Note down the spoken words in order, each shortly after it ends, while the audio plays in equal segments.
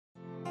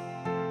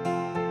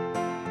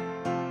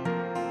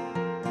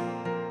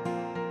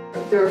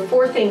there are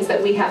 4 things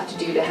that we have to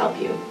do to help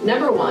you.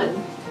 Number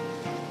 1,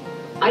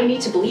 I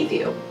need to believe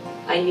you.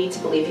 I need to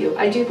believe you.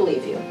 I do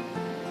believe you.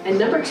 And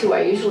number 2,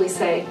 I usually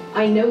say,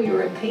 I know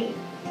you're in pain.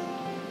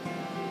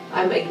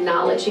 I'm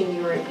acknowledging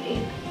you're in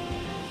pain.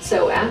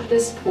 So at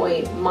this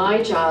point,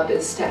 my job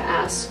is to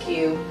ask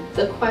you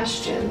the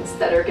questions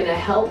that are going to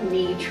help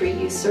me treat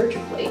you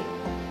surgically.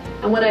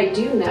 And what I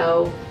do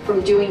know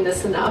from doing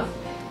this enough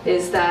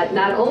is that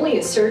not only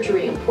is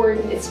surgery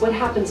important, it's what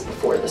happens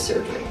before the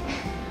surgery.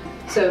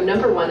 So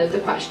number 1 is the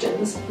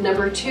questions.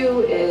 Number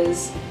 2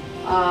 is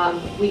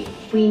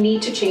we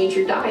need to change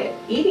your diet.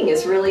 Eating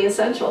is really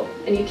essential,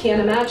 and you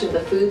can't imagine the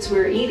foods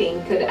we're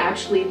eating could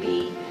actually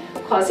be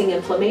causing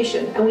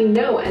inflammation. And we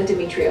know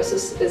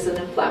endometriosis is an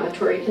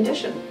inflammatory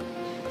condition.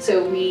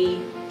 So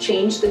we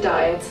change the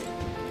diets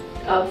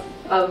of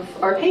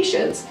our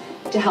patients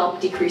to help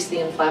decrease the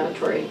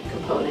inflammatory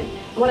component.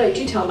 And what I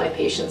do tell my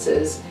patients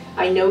is,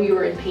 I know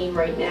you're in pain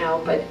right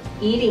now, but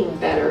eating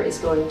better is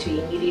going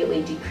to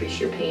immediately decrease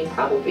your pain,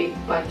 probably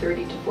by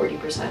 30 to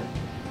 40%.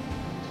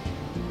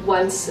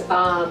 Once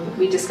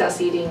we discuss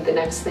eating, the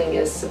next thing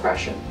is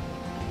suppression.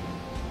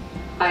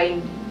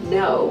 I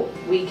know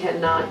we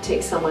cannot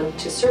take someone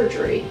to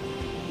surgery,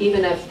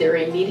 even if they're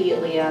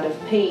immediately out of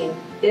pain,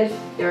 if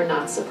they're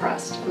not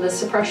suppressed. And the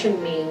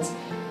suppression means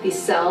these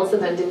cells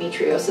of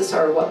endometriosis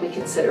are what we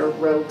consider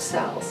rogue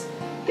cells.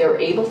 They're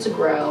able to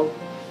grow.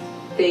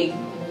 They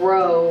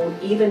grow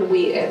even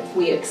if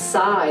we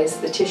excise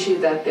the tissue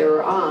that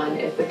they're on.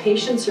 If the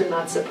patients are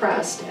not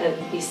suppressed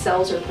and these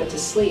cells are put to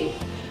sleep,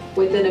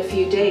 within a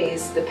few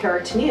days, the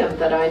peritoneum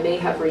that I may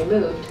have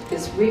removed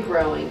is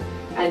regrowing,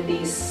 and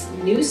these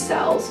new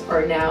cells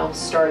are now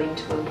starting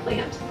to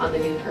implant on the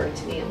new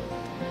peritoneum.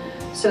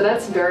 So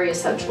that's very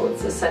essential.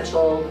 It's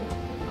essential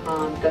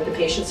that the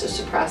patients are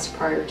suppressed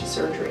prior to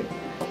surgery.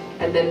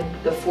 And then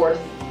the 4th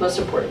most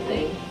important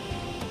thing,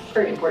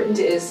 very important,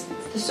 is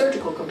the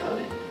surgical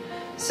component.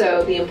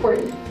 So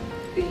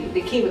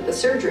the key with the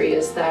surgery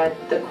is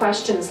that the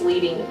questions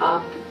leading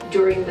up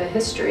during the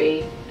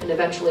history and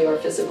eventually our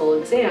physical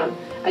exam,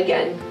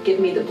 again, give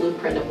me the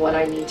blueprint of what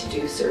I need to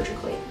do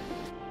surgically.